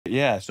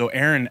Yeah, so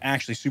Aaron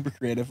actually super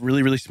creative,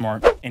 really, really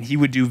smart. And he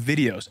would do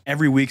videos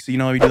every week. So you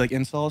know how we do like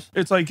installs?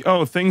 It's like,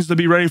 oh, things to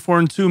be ready for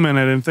in 2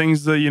 minutes and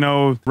things that, you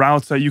know,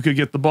 routes that you could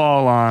get the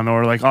ball on,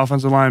 or like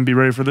offensive line, be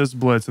ready for this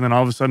blitz. And then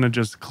all of a sudden it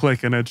just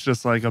click and it's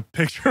just like a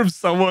picture of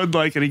someone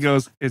like, and he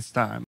goes, it's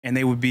time. And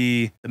they would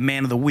be the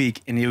man of the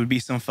week. And it would be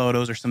some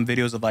photos or some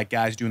videos of like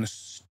guys doing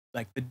this,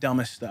 like the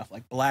dumbest stuff,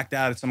 like blacked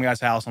out at some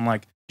guy's house. I'm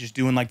like, just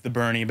doing like the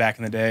Bernie back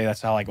in the day.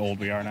 That's how like old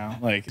we are now.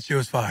 Like She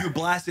was fire. you were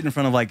blasted in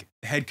front of like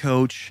the head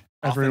coach,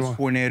 offense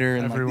coordinator,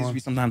 and like these would be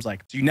sometimes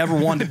like, so you never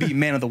wanted to be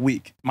man of the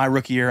week. My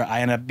rookie year,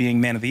 I ended up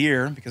being man of the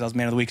year because I was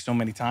man of the week so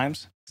many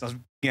times. So I was,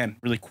 again,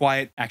 really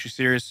quiet, actually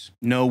serious,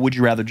 no would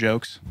you rather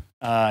jokes,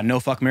 no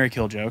fuck, marry,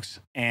 kill jokes.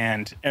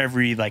 And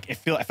every, like, it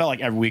felt like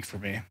every week for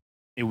me,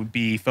 it would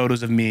be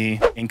photos of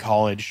me in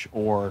college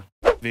or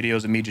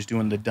videos of me just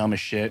doing the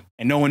dumbest shit.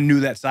 And no one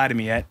knew that side of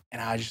me yet.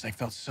 And I just like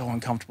felt so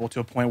uncomfortable to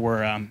a point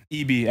where EB,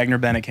 Egner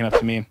Bennett, came up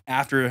to me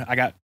after I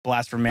got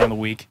blasted for man of the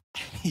week.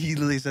 He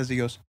literally says, he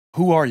goes,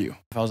 who are you?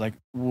 I was like,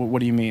 what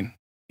do you mean?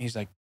 He's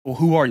like, well,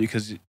 who are you?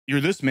 Because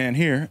you're this man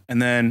here.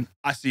 And then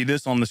I see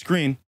this on the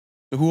screen.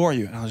 So who are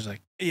you? And I was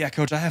like, yeah,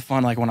 coach, I have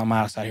fun like when I'm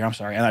outside here. I'm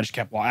sorry. And I just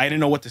kept walking. I didn't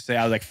know what to say.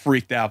 I was like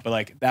freaked out. But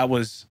like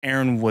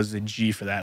Aaron was the G for that.